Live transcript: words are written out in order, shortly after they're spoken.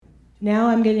Now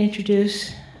I'm going to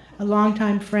introduce a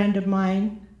longtime friend of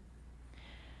mine,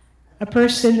 a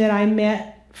person that I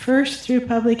met first through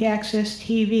public access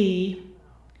TV.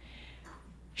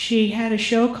 She had a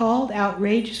show called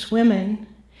Outrageous Women,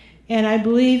 and I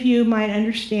believe you might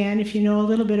understand, if you know a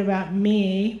little bit about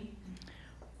me,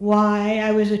 why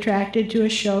I was attracted to a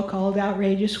show called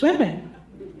Outrageous Women.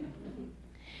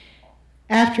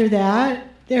 After that,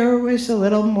 there was a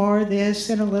little more this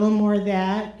and a little more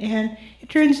that, and it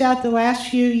turns out the last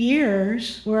few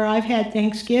years where I've had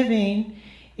Thanksgiving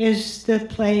is the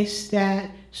place that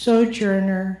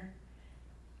Sojourner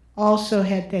also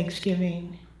had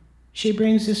Thanksgiving. She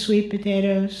brings the sweet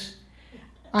potatoes.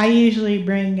 I usually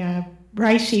bring a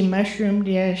ricey mushroom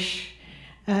dish,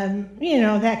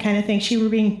 that kind of thing. She would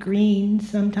bring greens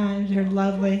sometimes, they're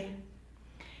lovely.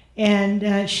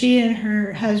 And she and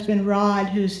her husband Rod,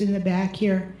 who's in the back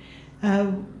here,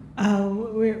 I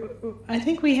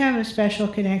think we have a special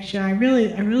connection. I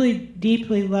really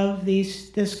deeply love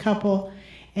this couple,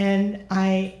 and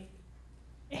I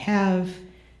have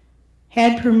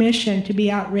had permission to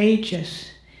be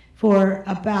outrageous for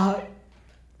about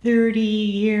 30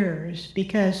 years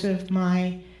because of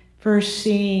my first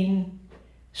seeing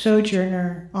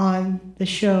Sojourner on the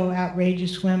show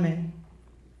Outrageous Women.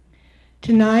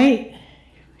 Tonight,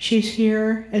 she's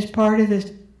here as part of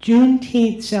the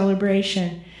Juneteenth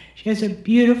celebration. She has a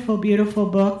beautiful, beautiful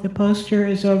book. The poster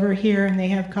is over here, and they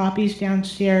have copies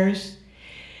downstairs.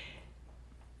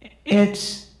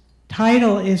 Its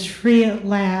title is Free at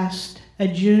Last, a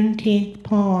Juneteenth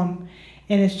Poem,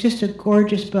 and it's just a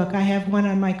gorgeous book. I have one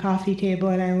on my coffee table,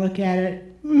 and I look at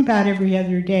it about every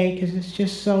other day because it's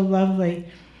just so lovely.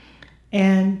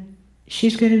 And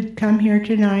she's going to come here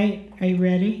tonight. Are you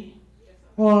ready?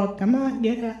 Well, come on,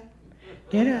 get up,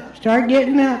 start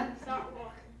getting up.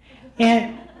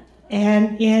 And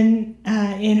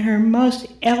in her most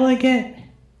elegant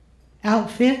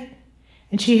outfit,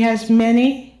 and she has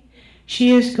many, she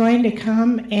is going to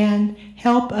come and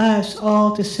help us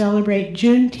all to celebrate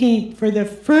Juneteenth for the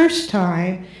first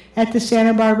time at the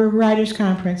Santa Barbara Writers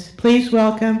Conference. Please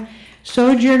welcome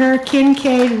Sojourner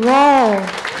Kincade Rolle.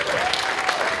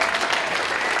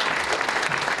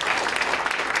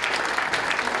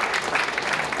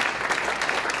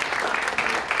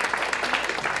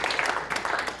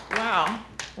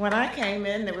 When I came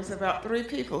in, there was about 3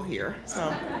 people here,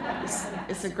 so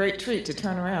it's a great treat to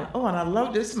turn around. Oh, and I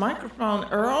love this microphone.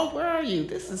 Earl, where are you?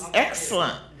 This is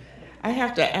excellent. I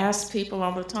have to ask people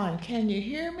all the time, can you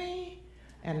hear me?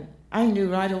 And I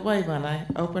knew right away when I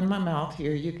opened my mouth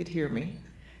here, you could hear me.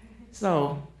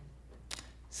 So,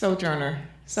 Sojourner.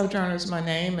 Sojourner's my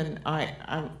name, and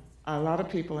a lot of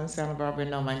people in Santa Barbara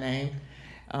know my name.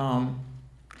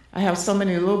 I have so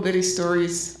many little bitty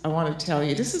stories I want to tell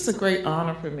you. This is a great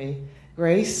honor for me.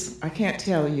 Grace, I can't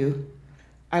tell you.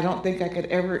 I don't think I could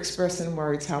ever express in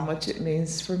words how much it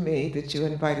means for me that you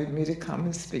invited me to come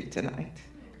and speak tonight.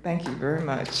 Thank you very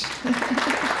much.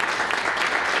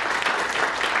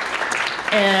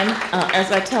 And as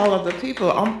I tell other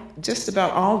people, just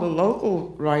about all the local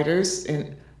writers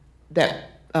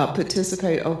that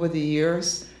participate over the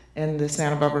years in the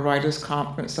Santa Barbara Writers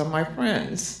Conference are my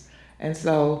friends. And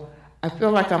so I feel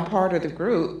like I'm part of the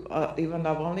group, even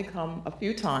though I've only come a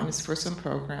few times for some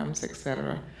programs, et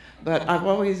cetera. But I've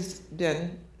always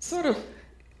been sort of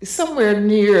somewhere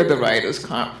near the Writers'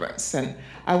 Conference. And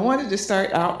I wanted to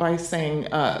start out by saying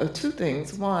 2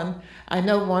 things. One, I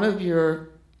know one of your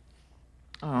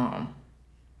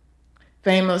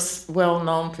famous,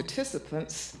 well-known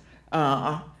participants,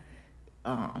 one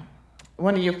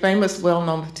of your famous,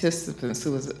 well-known participants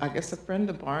who was, I guess, a friend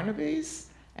of Barnaby's,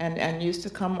 and used to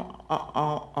come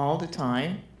all the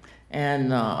time.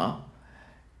 And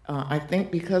I think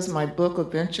because my book,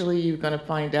 eventually you're going to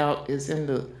find out, is in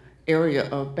the area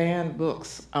of banned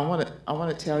books, I want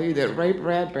to tell you that Ray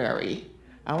Bradbury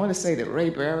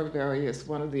is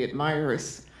one of the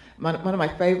admirers, one of my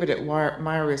favorite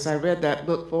admirers. I read that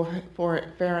book for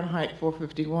Fahrenheit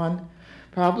 451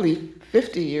 probably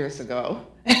 50 years ago.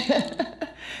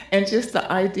 And just the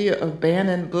idea of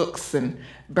banning books and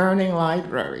burning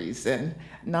libraries and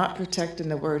not protecting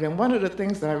the word. And one of the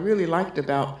things that I really liked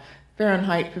about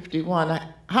Fahrenheit 51,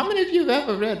 how many of you have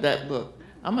ever read that book?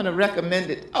 I'm going to recommend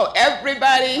it. Oh,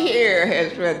 everybody here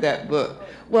has read that book.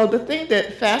 Well, the thing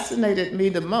that fascinated me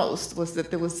the most was that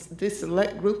there was this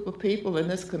select group of people in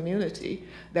this community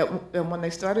that when they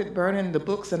started burning the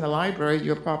books in the library,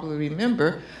 you'll probably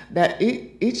remember that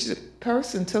each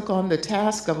person took on the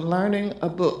task of learning a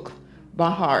book by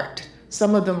heart.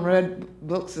 Some of them read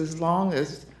books as large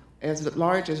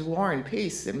as War and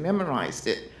Peace and memorized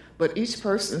it, but each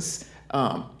person's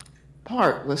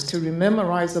part was to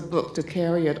memorize a book to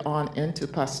carry it on into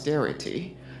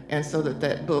posterity, and so that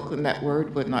that book and that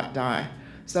word would not die.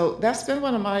 So that's been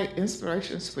one of my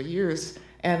inspirations for years.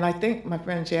 And I think my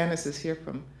friend Janice is here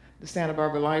from the Santa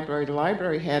Barbara Library. The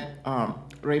library had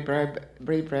Ray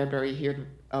Bradbury here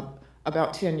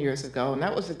about 10 years ago, and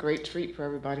that was a great treat for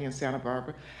everybody in Santa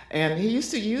Barbara. And he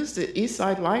used to use the East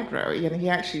Side Library, and he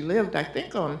actually lived, I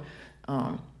think, on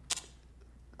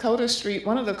Coda Street,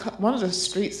 one of the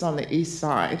streets on the East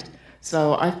Side.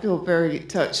 So I feel very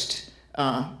touched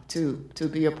to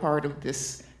be a part of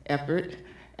this effort.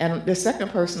 And the second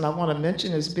person I want to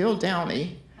mention is Bill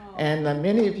Downey. And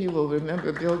many of you will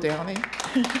remember Bill Downey.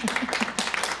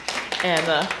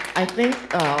 And I think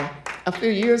a few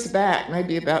years back,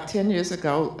 maybe about 10 years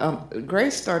ago,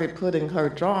 Grace started putting her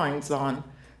drawings on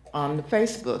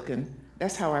Facebook, and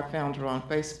that's how I found her on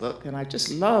Facebook. And I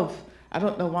just love, I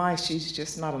don't know why she's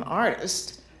just not an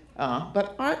artist,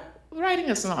 but writing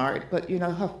is an art, but you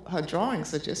know, her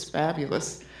drawings are just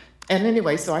fabulous. And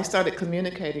anyway, so I started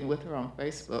communicating with her on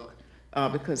Facebook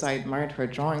because I admired her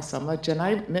drawing so much. And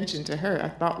I mentioned to her, I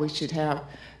thought we should have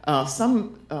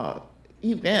some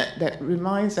event that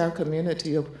reminds our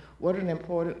community of what an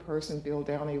important person Bill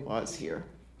Downey was here.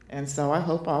 And so I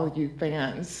hope all you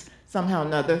fans, somehow or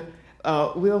another,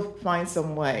 will find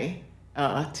some way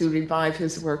to revive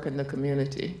his work in the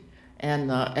community.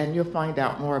 And you'll find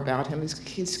out more about him. His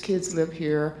kids live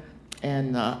here.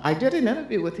 And I did an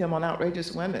interview with him on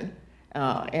Outrageous Women.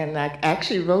 And I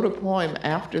actually wrote a poem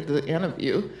after the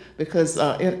interview because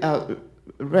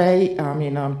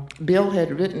Bill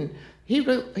had written, he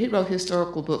wrote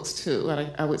historical books too.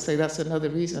 And I would say that's another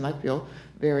reason I feel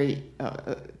very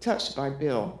touched by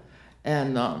Bill.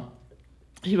 And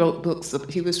he wrote books.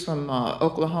 He was from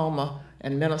Oklahoma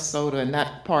and Minnesota and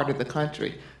that part of the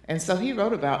country. And so he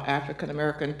wrote about African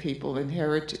American people and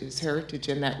his heritage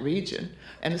in that region.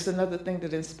 And it's another thing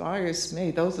that inspires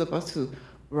me, those of us who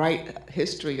write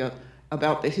history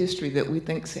about the history that we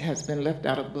think has been left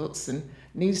out of books and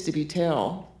needs to be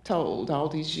told all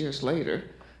these years later.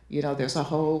 You know, there's a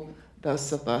whole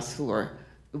those of us who are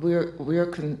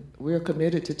we're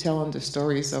committed to telling the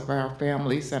stories of our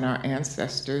families and our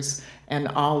ancestors and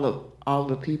all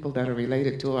the people that are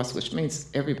related to us, which means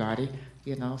everybody,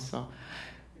 you know.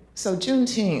 So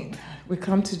Juneteenth, we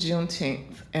come to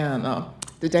Juneteenth, and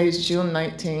the day is June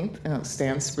 19th,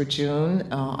 stands for June,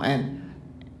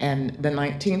 and the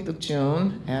 19th of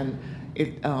June, and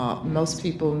most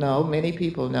people know, many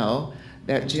people know,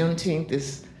 that Juneteenth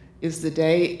is the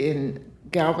day in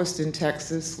Galveston,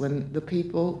 Texas, when the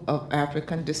people of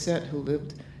African descent who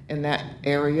lived in that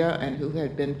area and who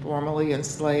had been formerly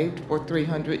enslaved for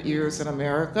 300 years in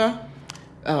America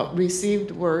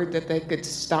received word that they could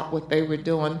stop what they were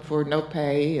doing for no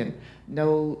pay and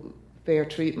no fair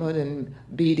treatment and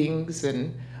beatings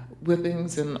and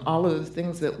whippings and all of the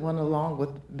things that went along with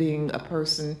being a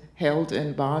person held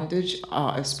in bondage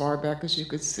as far back as you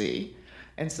could see.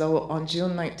 And so on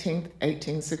June 19th,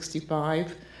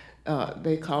 1865,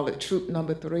 they call it Troop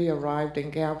Number 3 arrived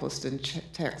in Galveston,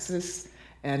 Texas,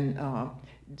 and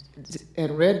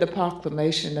read the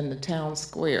proclamation in the town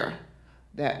square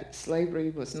that slavery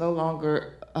was no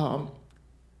longer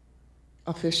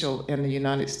official in the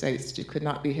United States. You could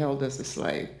not be held as a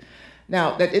slave.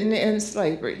 Now, that didn't end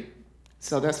slavery,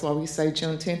 so that's why we say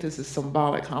Juneteenth is a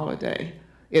symbolic holiday.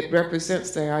 It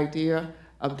represents the idea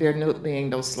of there being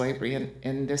no slavery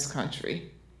in this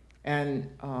country. And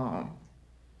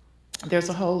there's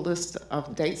a whole list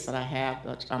of dates that I have,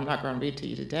 but I'm not going to read to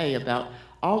you today, about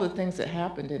all the things that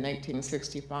happened in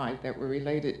 1865 that were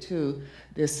related to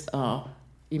this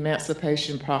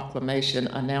Emancipation Proclamation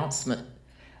announcement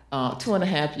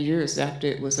 2.5 years after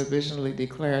it was originally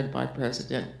declared by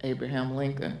President Abraham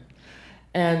Lincoln.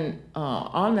 And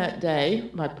on that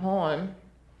day, my poem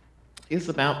is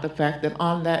about the fact that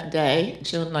on that day,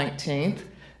 June 19th,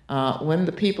 when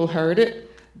the people heard it,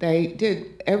 they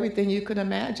did everything you could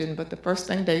imagine, but the first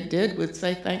thing they did was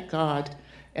say, thank God.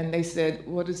 And they said,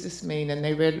 what does this mean? And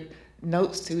they read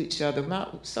notes to each other,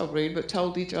 not so read, but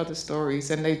told each other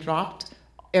stories, and they dropped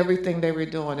everything they were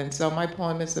doing. And so my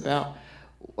poem is about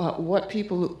what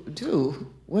people do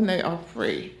when they are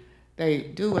free. They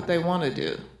do what they want to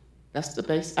do. That's the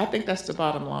base. I think that's the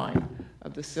bottom line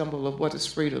of the symbol of what does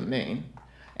freedom mean.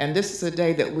 And this is a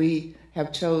day that we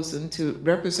have chosen to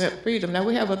represent freedom. Now,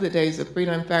 we have other days of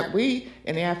freedom. In fact, we,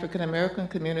 in the African American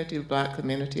community, Black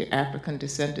community, African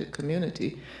descended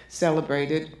community,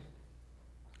 celebrated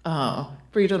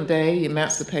Freedom Day,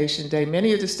 Emancipation Day.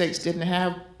 Many of the states didn't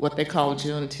have what they call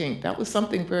Juneteenth. That was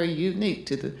something very unique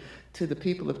to the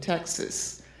people of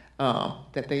Texas.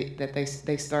 that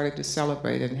they started to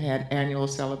celebrate and had annual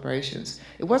celebrations.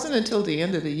 It wasn't until the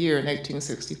end of the year in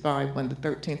 1865, when the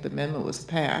 13th Amendment was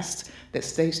passed, that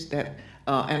states that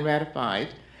and ratified,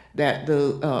 that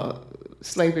the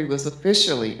slavery was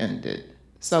officially ended.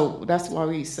 So that's why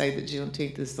we say that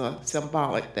Juneteenth is a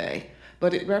symbolic day.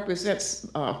 But it represents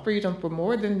freedom for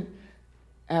more than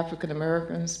African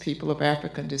Americans, people of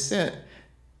African descent.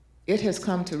 It has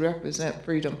come to represent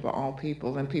freedom for all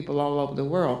people and people all over the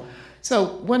world.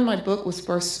 So when my book was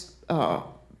first,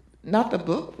 not the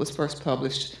book was first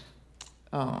published,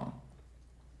 when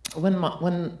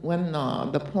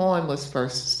the poem was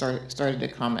first started to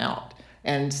come out,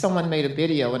 and someone made a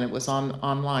video and it was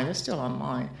online. It's still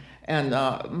online. And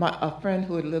a friend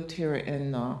who had lived here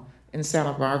in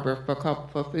Santa Barbara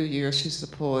for a few years, she's a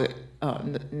poet,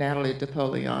 Natalie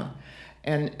DePolion.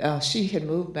 And she had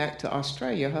moved back to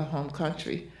Australia, her home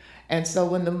country. And so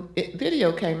when the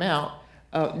video came out,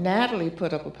 Natalie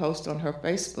put up a post on her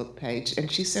Facebook page,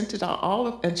 and she sent it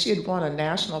out and she had won a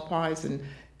national prize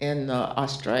in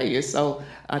Australia. So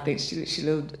I think she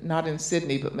lived not in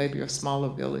Sydney, but maybe a smaller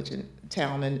village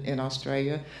town in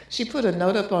Australia. She put a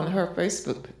note up on her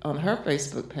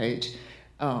Facebook page,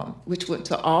 which went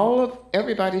to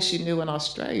everybody she knew in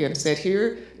Australia, and said,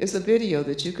 here is a video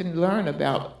that you can learn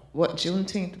about what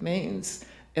Juneteenth means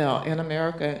in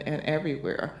America and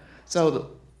everywhere.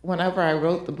 So whenever I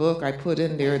wrote the book, I put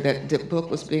in there that the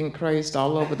book was being praised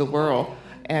all over the world.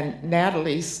 And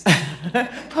Natalie's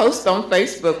post on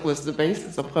Facebook was the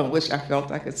basis upon which I felt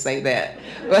I could say that.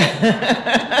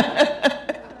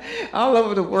 All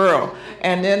over the world.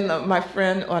 And then my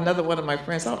friend, or another one of my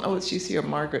friends, I don't know if she's here,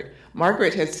 Margaret.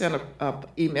 Margaret had sent an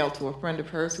email to a friend of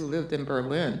hers who lived in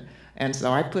Berlin. And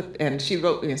so and she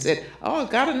wrote me and said, oh,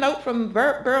 got a note from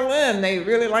Berlin. They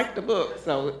really liked the book.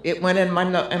 So it went in my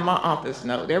office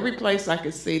note. Every place I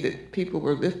could see that people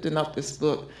were lifting up this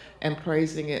book and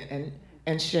praising it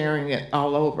and sharing it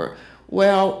all over.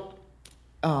 Well,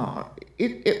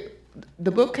 the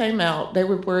book came out. They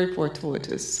were very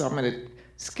fortuitous. So I'm going to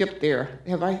skip there.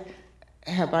 Have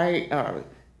I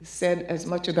said as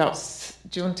much about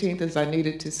Juneteenth as I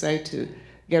needed to say to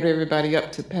get everybody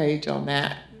up to page on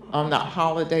that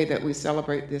holiday that we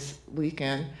celebrate this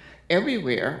weekend?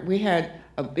 Everywhere. We had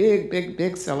a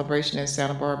big celebration in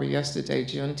Santa Barbara yesterday,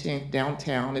 Juneteenth,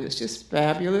 downtown. It was just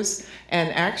fabulous.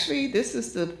 And actually, this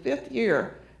is the 5th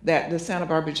year that the Santa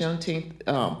Barbara Juneteenth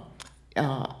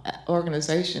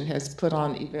organization has put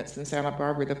on events in Santa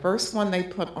Barbara. The first one they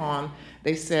put on,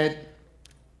 they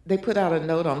put out a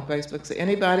note on Facebook, said,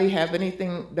 anybody have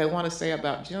anything they want to say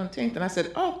about Juneteenth? And I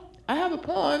said, oh, I have a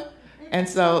poem. And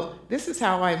so this is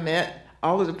how I met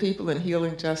all of the people in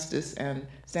Healing Justice and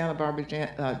Santa Barbara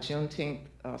Juneteenth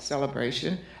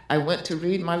celebration. I went to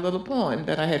read my little poem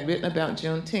that I had written about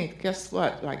Juneteenth, guess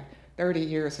what, like 30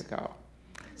 years ago.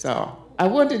 So I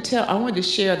wanted to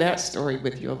share that story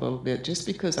with you a little bit, just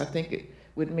because I think it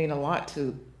would mean a lot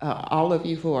to all of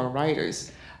you who are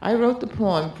writers. I wrote the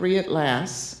poem Free at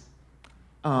Last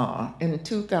in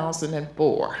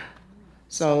 2004.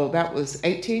 So that was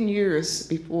 18 years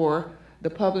before the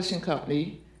publishing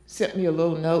company sent me a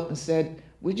little note and said,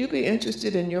 would you be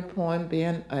interested in your poem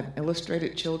being an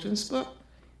illustrated children's book?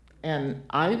 And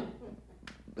I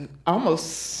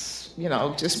almost,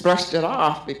 just brushed it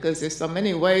off, because there's so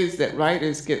many ways that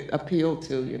writers get appealed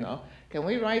to, Can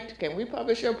we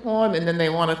publish your poem? And then they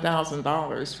want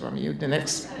 $1,000 from you the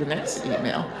next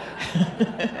email.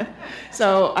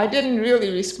 So I didn't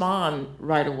really respond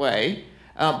right away,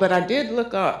 but I did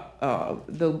look up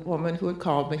the woman who had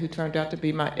called me, who turned out to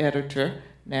be my editor,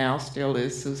 now still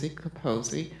is, Susie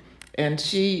Capozzi. And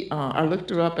I looked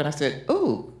her up and I said,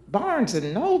 ooh, Barnes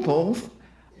and Noble?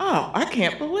 Oh, I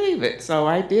can't believe it. So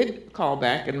I did call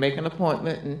back and make an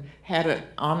appointment and had an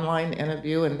online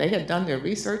interview, and they had done their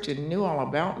research and knew all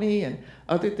about me and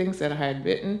other things that I had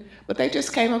written, but they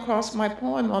just came across my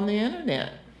poem on the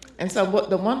internet. And so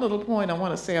the one little point I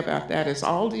want to say about that is,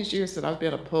 all these years that I've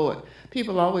been a poet,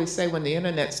 people always say when the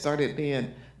internet started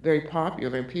being very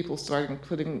popular and people started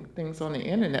putting things on the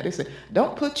internet, they say,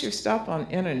 don't put your stuff on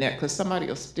the internet because somebody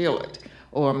will steal it.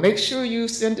 Or make sure you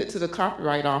send it to the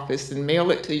copyright office and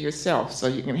mail it to yourself so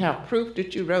you can have proof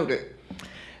that you wrote it.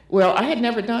 Well, I had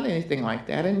never done anything like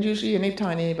that, and usually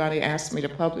anytime anybody asked me to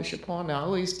publish a poem, I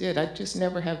always did. I just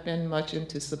never have been much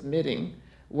into submitting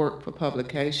work for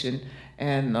publication,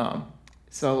 and I've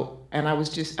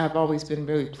always been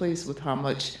very pleased with how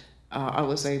much I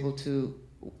was able to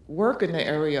work in the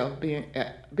area of being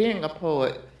a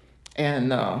poet,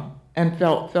 and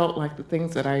felt like the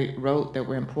things that I wrote that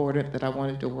were important, that I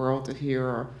wanted the world to hear,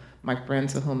 or my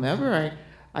friends or whomever,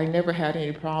 I never had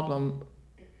any problem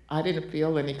I didn't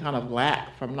feel any kind of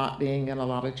lack from not being in a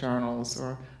lot of journals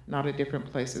or not at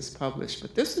different places published.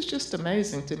 But this was just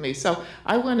amazing to me. So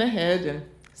I went ahead and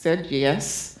said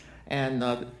yes, and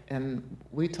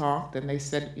we talked, and they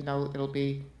said, it'll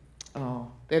be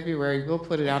February. We'll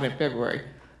put it out in February,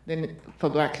 then for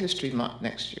Black History Month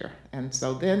next year. And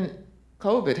so then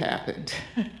COVID happened,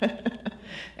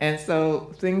 and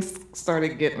so things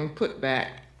started getting put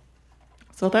back.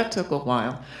 So that took a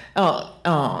while.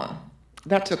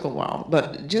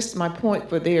 But just my point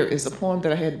for there is a poem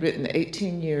that I had written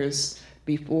 18 years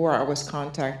before I was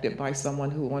contacted by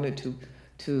someone who wanted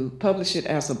to publish it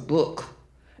as a book.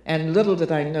 And little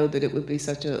did I know that it would be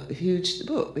such a huge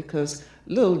book, because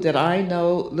little did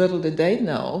they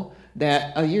know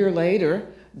that a year later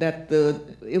that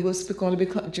it was going to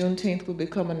become, Juneteenth would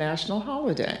become a national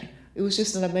holiday. It was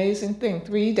just an amazing thing.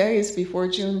 3 days before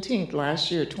Juneteenth last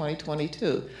year,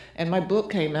 2022. And my book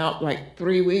came out like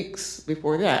 3 weeks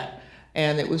before that.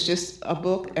 And it was just a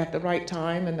book at the right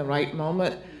time and the right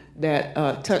moment that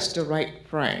touched the right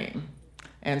frame.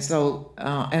 And so,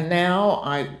 and now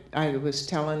I was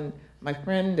telling my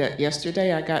friend that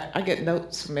yesterday I get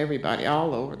notes from everybody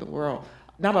all over the world.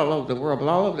 Not all over the world, but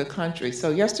all over the country.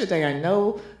 So yesterday I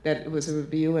know that it was a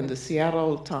review in the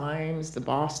Seattle Times, the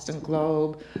Boston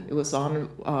Globe. It was on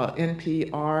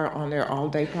NPR on their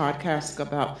all-day podcast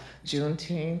about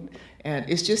Juneteenth. And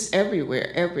it's just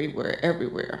everywhere.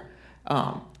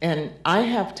 And I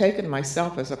have taken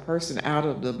myself as a person out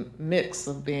of the mix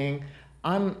of being,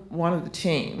 I'm one of the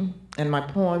team, and my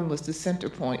poem was the center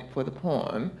point for the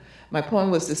poem. My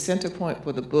poem was the center point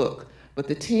for the book. But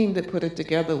the team that put it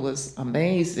together was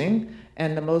amazing,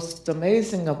 and the most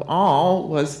amazing of all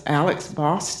was Alex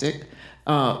Bostic,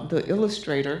 the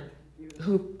illustrator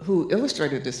who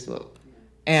illustrated this book.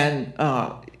 And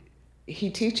he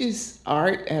teaches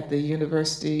art at the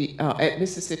university, at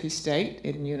Mississippi State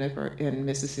in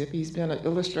Mississippi. He's been an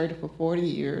illustrator for 40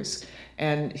 years,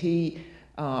 and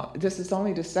this is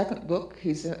only the second book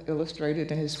he's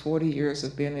illustrated in his 40 years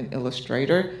of being an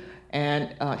illustrator.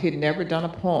 And he'd never done a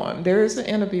poem. There is an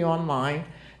interview online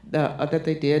that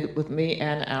they did with me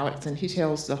and Alex, and he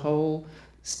tells the whole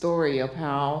story of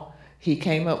how he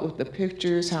came up with the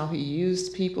pictures, how he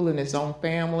used people in his own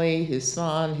family, his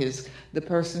son, the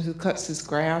person who cuts his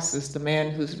grass is the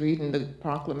man who's reading the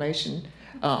proclamation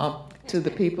to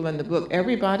the people in the book.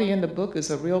 Everybody in the book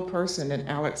is a real person in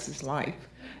Alex's life.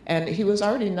 And he was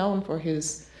already known for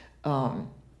his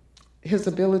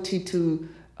ability to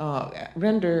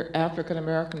render African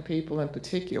American people in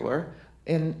particular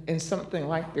in something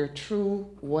like their true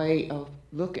way of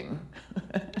looking.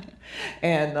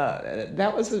 And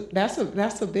that's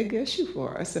a big issue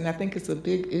for us, and I think it's a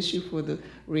big issue for the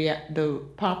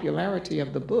popularity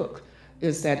of the book,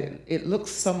 is that it looks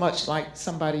so much like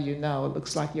somebody you know. It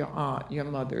looks like your aunt, your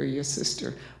mother, your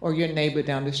sister, or your neighbor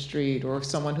down the street, or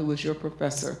someone who was your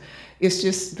professor. It's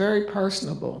just very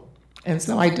personable. And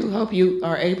so I do hope you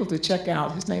are able to check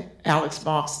out his name, Alex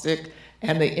Bostic,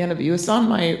 and the interview. It's on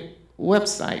my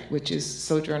website, which is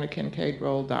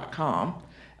sojournerkincaderolle.com.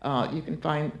 You can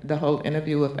find the whole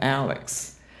interview with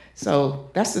Alex. So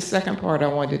that's the second part I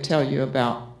wanted to tell you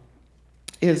about,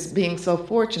 is being so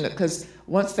fortunate, because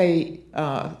once we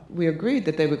agreed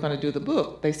that they were going to do the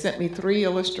book, they sent me 3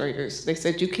 illustrators. They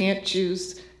said, you can't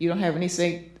choose, you don't have any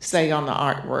say on the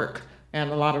artwork. And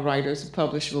a lot of writers and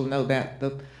publishers will know that.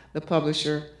 The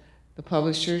publisher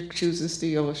chooses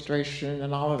the illustration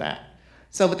and all of that.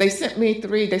 So, but they sent me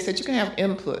 3. They said you can have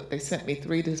input. They sent me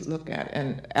 3 to look at,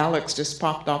 and Alex just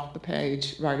popped off the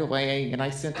page right away, and I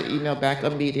sent the email back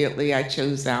immediately. I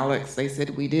chose Alex. They said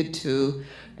we did too,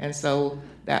 and so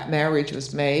that marriage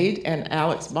was made. And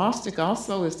Alex Bostic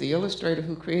also is the illustrator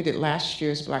who created last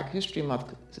year's Black History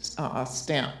Month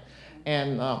stamp.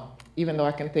 And even though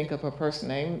I can think of her first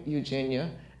name, Eugenia,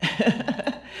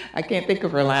 I can't think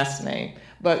of her last name.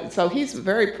 But so he's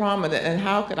very prominent, and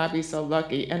how could I be so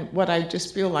lucky? And what I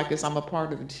just feel like is I'm a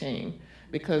part of the team,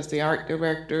 because the art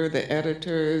director, the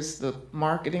editors, the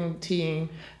marketing team,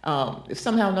 if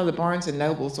somehow or another Barnes and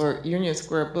Nobles or Union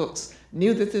Square Books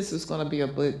knew that this was going to be a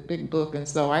big book. And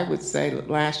so I would say that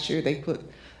last year they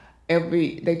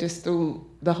just threw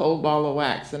the whole ball of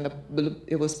wax, and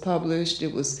it was published,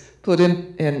 it was put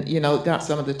in, and got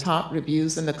some of the top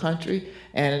reviews in the country.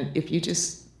 And if you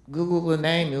just Google the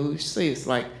name, you'll see it's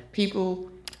like people.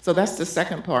 So that's the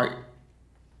second part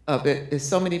of it, is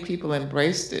so many people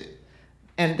embraced it.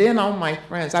 And then all my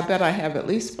friends, I bet I have at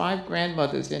least 5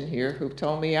 grandmothers in here who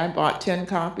told me I bought 10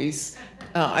 copies.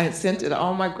 I sent it to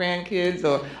all my grandkids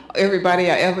or everybody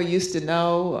I ever used to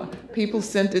know. People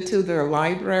sent it to their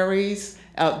libraries.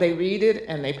 They read it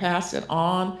and they pass it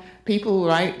on. People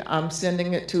write, I'm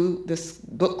sending it to this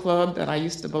book club that I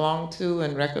used to belong to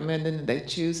and recommending that they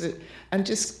choose it. I'm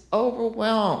just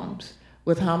overwhelmed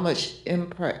with how much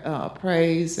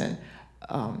praise and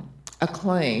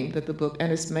acclaim that the book,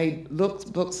 and it's made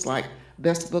books like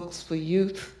Best Books for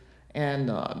Youth and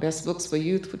Best Books for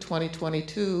Youth for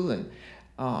 2022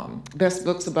 and Best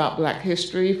Books about Black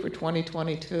History for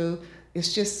 2022.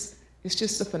 It's just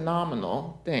a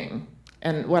phenomenal thing.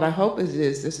 And what I hope is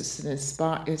this is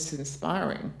it's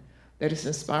inspiring, that it's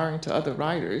inspiring to other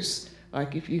writers.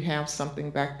 Like if you have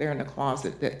something back there in the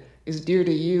closet that is dear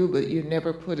to you, but you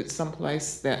never put it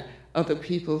someplace that other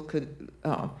people could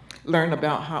learn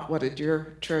about what a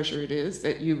dear treasure it is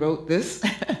that you wrote this.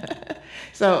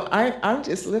 So I'm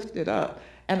just lifted up.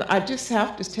 And I just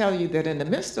have to tell you that in the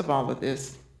midst of all of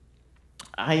this,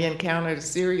 I encountered a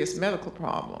serious medical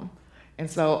problem. And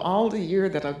so all the year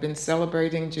that I've been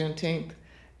celebrating Juneteenth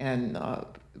and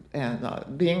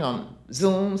being on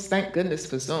Zooms, thank goodness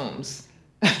for Zooms,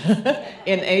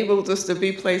 enabled us to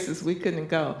be places we couldn't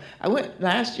go. I went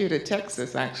last year to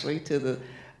Texas, actually, to the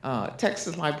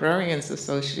Texas Librarians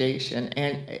Association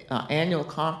annual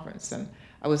conference, and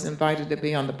I was invited to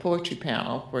be on the poetry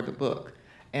panel for the book.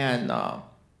 And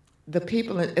the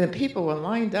people were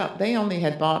lined up. They only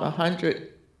had bought 100.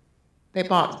 They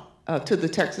bought to the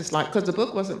Texas Library, because the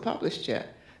book wasn't published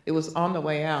yet. It was on the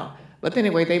way out. But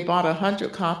anyway, they bought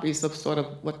 100 copies of sort of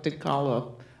what they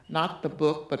call not the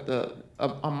book, but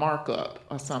a markup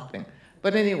or something.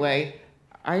 But anyway,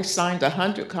 I signed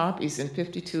 100 copies in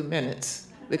 52 minutes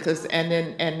and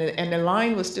the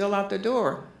line was still out the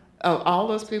door of all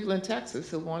those people in Texas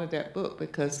who wanted that book,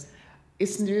 because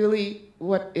it's really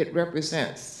what it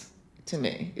represents to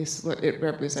me. It's what it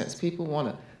represents. People want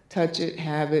to touch it,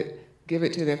 have it, give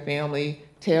it to their family,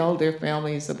 tell their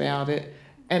families about it.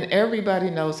 And everybody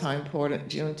knows how important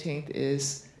Juneteenth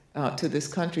is to this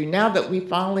country. Now that we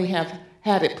finally have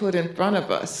had it put in front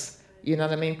of us, you know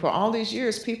what I mean? For all these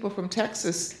years, people from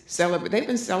Texas they've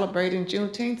been celebrating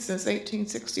Juneteenth since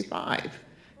 1865,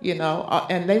 you know,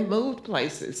 and they moved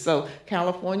places. So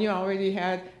California already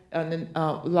had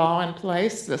a law in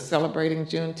place that's celebrating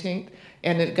Juneteenth.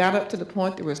 And it got up to the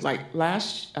point there was like I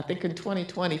think in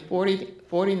 2020,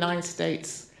 49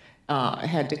 states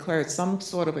had declared some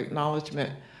sort of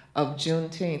acknowledgement of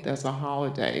Juneteenth as a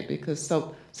holiday, because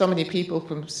so many people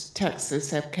from Texas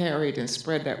have carried and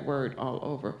spread that word all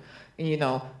over. And, you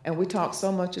know, and we talk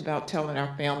so much about telling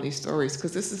our family stories,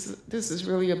 because this is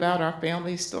really about our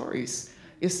family stories.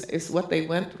 It's what they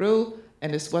went through,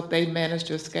 and it's what they managed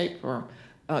to escape from.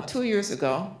 2 years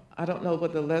ago, I don't know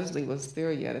whether Leslie was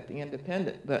there yet at the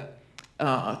Independent, but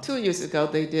 2 years ago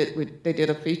they did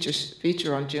a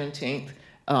feature on Juneteenth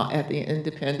at the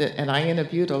Independent, and I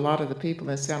interviewed a lot of the people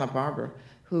in Santa Barbara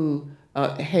who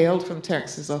hailed from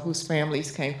Texas or whose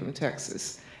families came from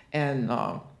Texas, and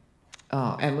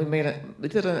we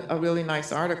did a really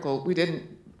nice article. We didn't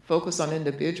focus on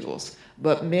individuals,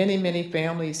 but many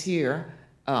families here,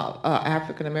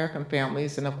 African American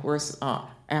families, and of course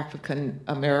African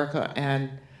America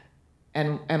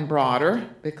and broader,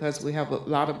 because we have a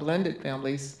lot of blended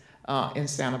families in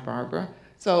Santa Barbara.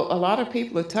 So a lot of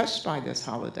people are touched by this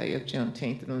holiday of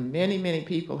Juneteenth, and many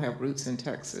people have roots in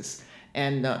Texas.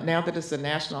 And now that it's a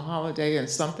national holiday and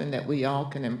something that we all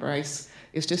can embrace,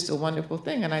 it's just a wonderful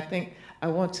thing. And I think I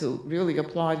want to really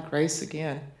applaud Grace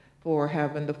again for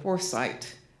having the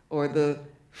foresight or the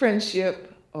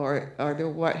friendship or the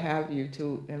what have you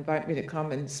to invite me to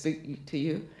come and speak to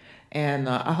you. And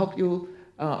I hope you,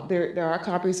 there are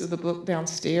copies of the book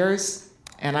downstairs,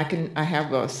 and I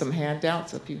have some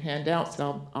handouts, a few handouts.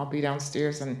 I'll be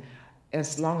downstairs, and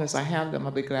as long as I have them,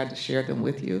 I'll be glad to share them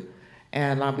with you.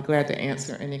 And I'll be glad to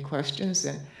answer any questions.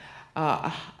 And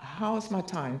how is my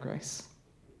time, Grace?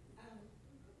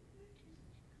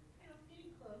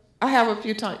 I have a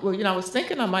few times. Well, you know, I was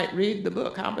thinking I might read the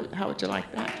book. How would you like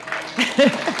that?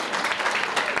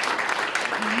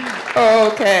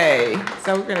 Okay,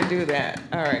 so we're going to do that.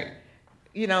 All right.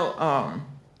 You know,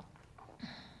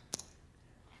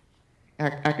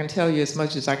 I can tell you as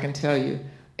much as I can tell you.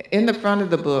 In the front of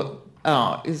the book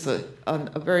is a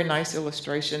very nice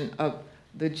illustration of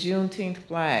the Juneteenth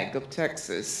flag of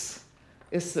Texas.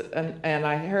 And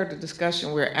I heard a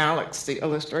discussion where Alex, the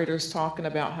illustrator, is talking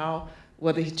about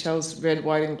whether he chose red,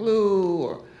 white, and blue,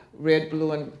 or red,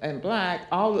 blue, and black,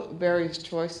 all the various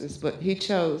choices, but he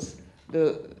chose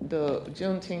the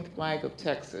Juneteenth flag of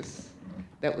Texas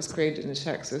that was created in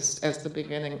Texas as the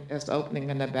opening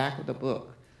in the back of the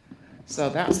book. So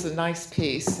that's a nice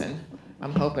piece, and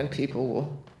I'm hoping people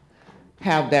will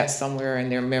have that somewhere in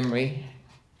their memory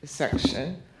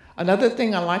section. Another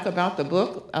thing I like about the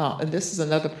book, and this is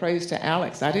another praise to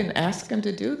Alex, I didn't ask him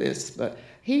to do this, but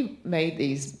he made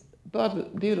these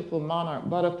beautiful monarch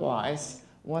butterflies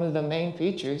one of the main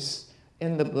features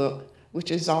in the book, which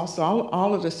is also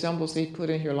all of the symbols he put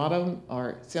in here. A lot of them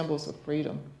are symbols of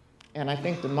freedom. And I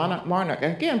think the monarch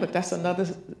again, but that's another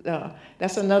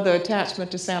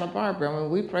attachment to Santa Barbara. When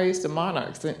we praise the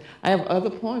monarchs, and I have other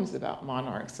poems about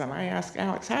monarchs, and I asked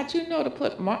Alex, how'd you know to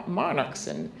put monarchs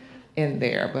in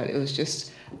there? But it was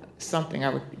just something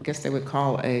I guess they would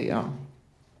call an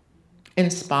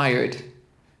inspired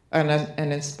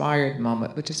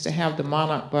moment, which is to have the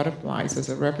monarch butterflies as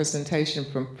a representation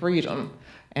from freedom,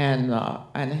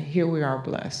 and here we are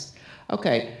blessed.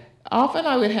 Okay. Often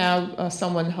I would have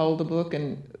someone hold the book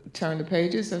and turn the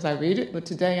pages as I read it, but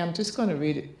today I'm just going to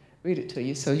read it to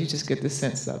you so you just get the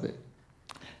sense of it.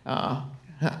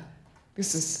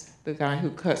 This is the guy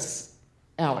who cuts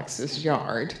Alex's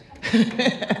yard.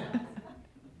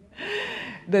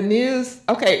 The news,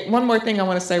 okay, one more thing I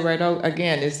want to say right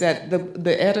again is that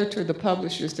the editor, the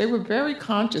publishers, they were very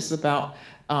conscious about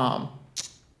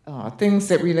things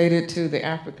that related to the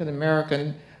African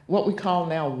American, what we call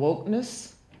now wokeness.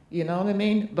 You know what I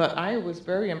mean? But I was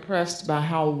very impressed by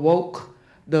how woke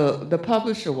the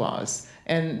publisher was.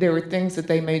 And there were things that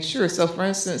they made sure. So for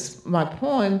instance, my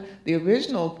poem, the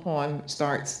original poem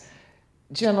starts,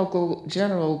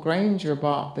 General Granger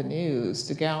brought the news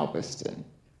to Galveston,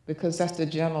 because that's the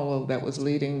general that was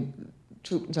leading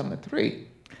Troop Number 3.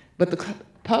 But the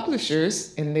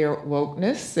publishers, in their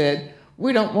wokeness, said,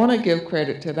 we don't want to give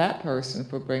credit to that person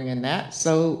for bringing that.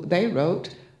 So they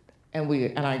wrote, and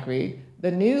I agreed, the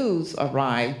news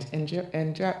arrived in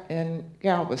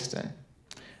Galveston.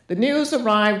 The news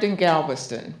arrived in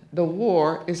Galveston. The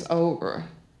war is over.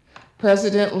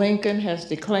 President Lincoln has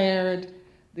declared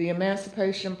the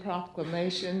Emancipation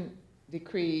Proclamation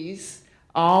decrees,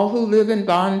 all who live in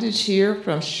bondage here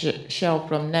shall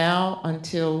from now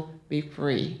until be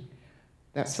free.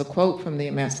 That's a quote from the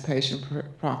Emancipation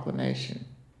Proclamation.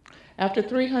 After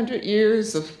 300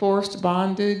 years of forced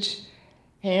bondage,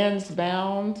 hands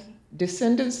bound,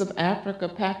 descendants of Africa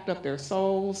packed up their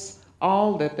souls,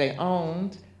 all that they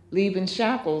owned, leaving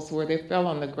shackles where they fell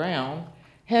on the ground,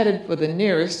 headed for the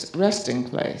nearest resting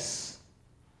place.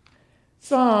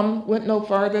 Some went no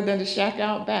farther than to shack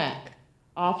out back,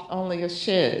 oft only a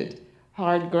shed,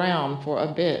 hard ground for a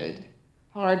bed,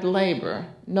 hard labor,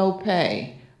 no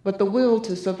pay, but the will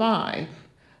to survive.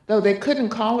 Though they couldn't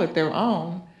call it their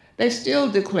own, they still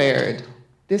declared,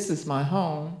 this is my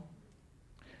home.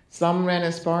 Some ran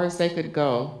as far as they could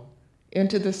go,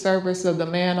 into the service of the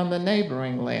man on the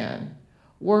neighboring land,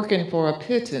 working for a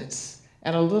pittance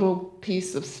and a little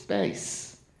piece of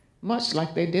space, much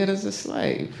like they did as a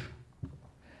slave.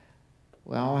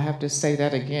 Well, I have to say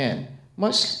that again,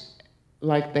 much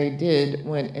like they did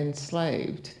when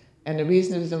enslaved. And the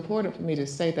reason it is important for me to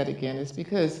say that again is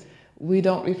because we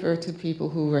don't refer to people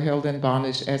who were held in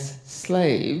bondage as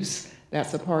slaves.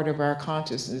 That's a part of our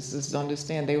consciousness, is to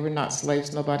understand they were not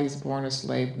slaves. Nobody's born a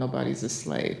slave, nobody's a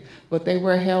slave. But they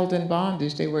were held in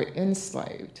bondage, they were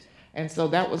enslaved. And so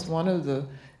that was one of the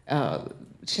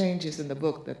changes in the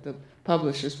book, that the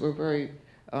publishers were very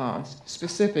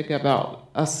specific about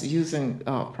us using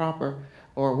proper,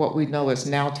 or what we know as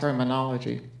now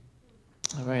terminology.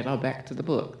 All right, I'll back to the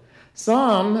book.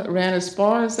 Some ran as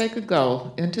far as they could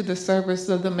go into the service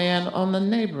of the man on the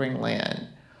neighboring land,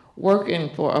 working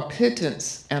for a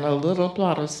pittance and a little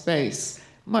plot of space,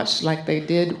 much like they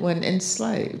did when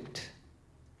enslaved.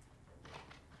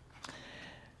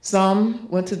 Some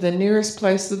went to the nearest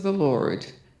place of the Lord,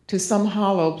 to some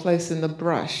hollow place in the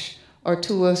brush, or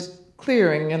to a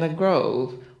clearing in a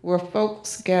grove where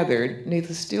folks gathered neath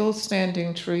a still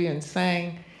standing tree and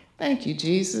sang, "Thank you,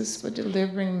 Jesus, for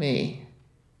delivering me."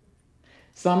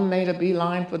 Some made a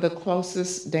beeline for the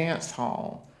closest dance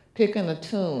hall, picking a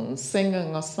tune,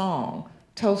 singing a song,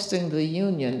 toasting the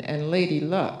Union and Lady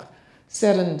Luck,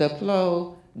 setting the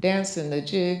flow, dancing the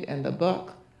jig and the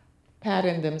buck,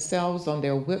 patting themselves on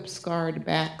their whip-scarred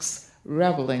backs,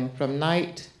 reveling from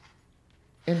night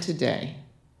into day.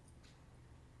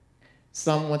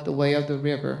 Some went the way of the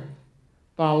river,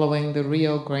 following the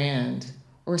Rio Grande,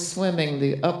 or swimming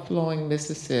the upflowing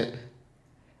Mississippi,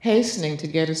 hastening to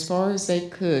get as far as they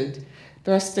could,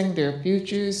 thrusting their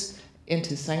futures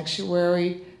into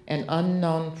sanctuary and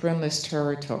unknown friendless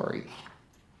territory.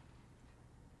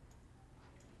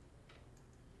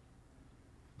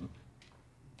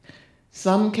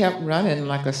 Some kept running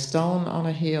like a stone on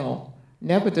a hill,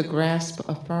 never to grasp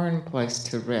a firm place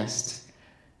to rest.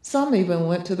 Some even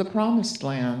went to the promised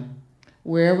land.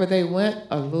 Wherever they went,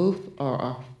 aloof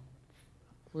or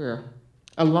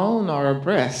alone or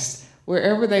abreast.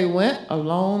 Wherever they went,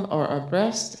 alone or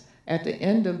abreast, at the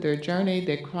end of their journey,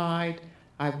 they cried,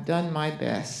 "I've done my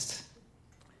best."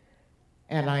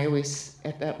 And I always,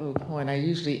 at that little point, I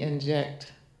usually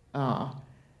inject,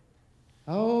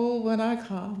 oh, when I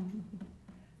come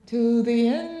to the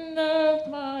end of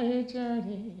my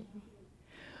journey,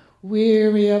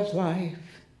 weary of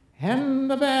life, and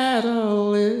the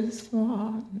battle is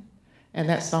won. And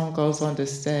that song goes on to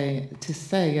say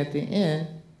at the end,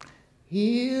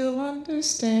 he'll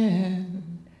understand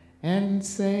and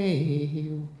say,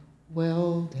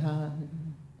 well done.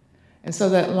 And so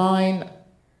that line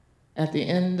at the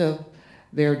end of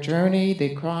their journey, they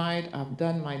cried, "I've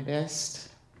done my best."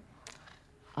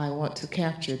 I want to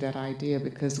capture that idea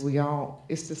because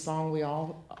it's the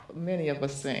song many of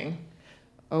us sing.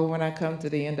 Oh, when I come to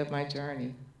the end of my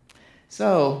journey.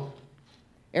 So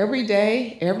every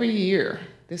day, every year,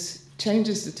 this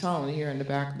changes the tone here in the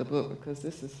back of the book because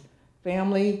this is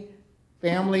family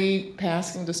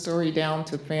passing the story down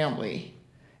to family.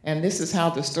 And this is how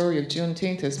the story of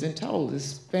Juneteenth has been told,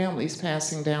 is families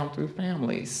passing down through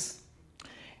families.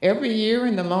 Every year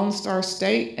in the Lone Star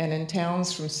State and in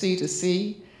towns from sea to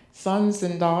sea, sons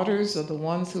and daughters of the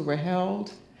ones who were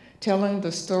held, telling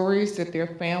the stories that their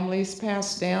families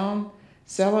passed down,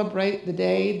 celebrate the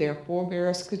day their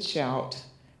forebears could shout,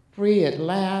 "Free at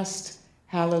last,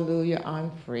 hallelujah,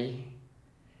 I'm free."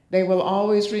 They will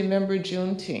always remember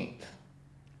Juneteenth,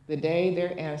 the day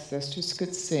their ancestors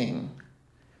could sing,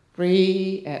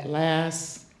 "Free at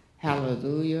last,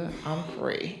 hallelujah, I'm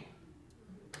free."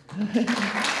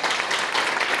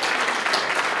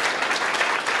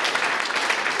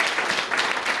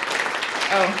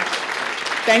 Oh,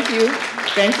 thank you.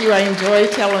 Thank you. I enjoy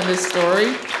telling this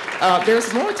story.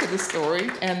 There's more to the story.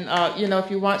 And, if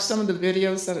you watch some of the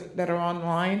videos that are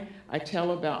online, I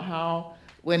tell about how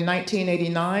when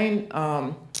 1989,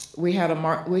 we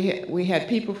had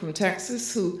people from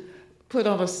Texas who put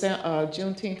on a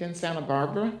Juneteenth in Santa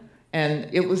Barbara, and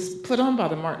it was put on by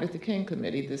the Martin Luther King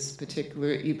Committee, this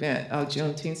particular event,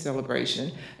 Juneteenth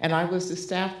celebration, and I was the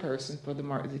staff person for the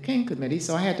Martin Luther King Committee,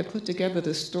 so I had to put together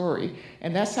the story,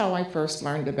 and that's how I first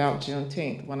learned about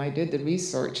Juneteenth, when I did the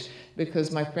research,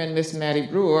 because my friend Miss Maddie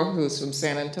Brewer, who's from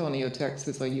San Antonio,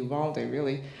 Texas, or Uvalde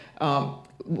really,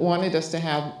 wanted us to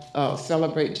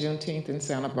celebrate Juneteenth in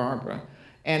Santa Barbara.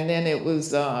 And then it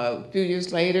was a few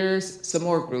years later, some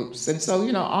more groups. And so,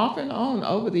 off and on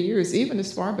over the years, even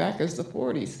as far back as the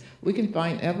 40s, we can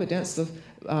find evidence of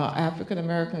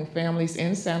African-American families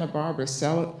in Santa Barbara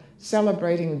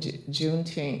celebrating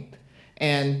Juneteenth.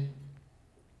 And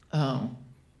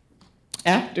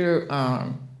after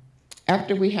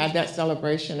we had that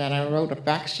celebration, and I wrote a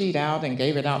fact sheet out and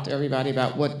gave it out to everybody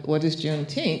about what is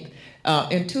Juneteenth,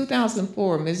 in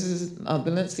 2004, Mrs.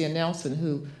 Valencia Nelson,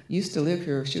 who used to live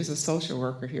here, she was a social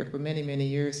worker here for many, many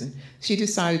years, and she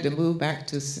decided to move back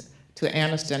to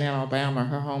Anniston, Alabama,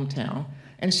 her hometown.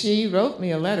 And she wrote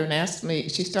me a letter and asked me,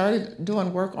 she started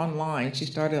doing work online. She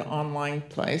started an online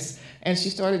place, and she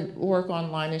started work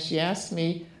online, and she asked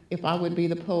me if I would be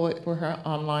the poet for her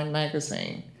online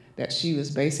magazine that she was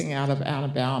basing out of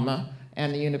Alabama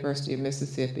and the University of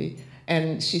Mississippi.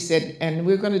 And she said, and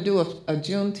we're going to do a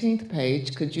Juneteenth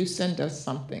page. Could you send us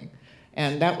something?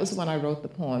 And that was when I wrote the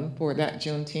poem for that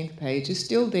Juneteenth page. It's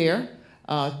still there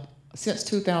since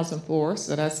 2004,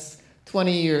 so that's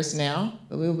 20 years now.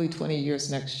 It will be 20 years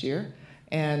next year.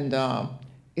 And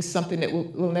it's something that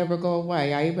will never go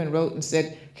away. I even wrote and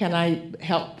said, can I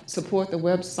help support the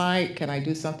website? Can I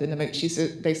do something to make,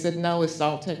 they said, no, it's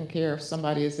all taken care of.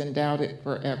 Somebody has endowed it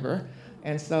forever.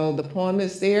 And so the poem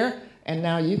is there, and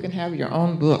now you can have your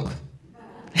own book.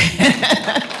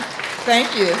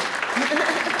 Thank you.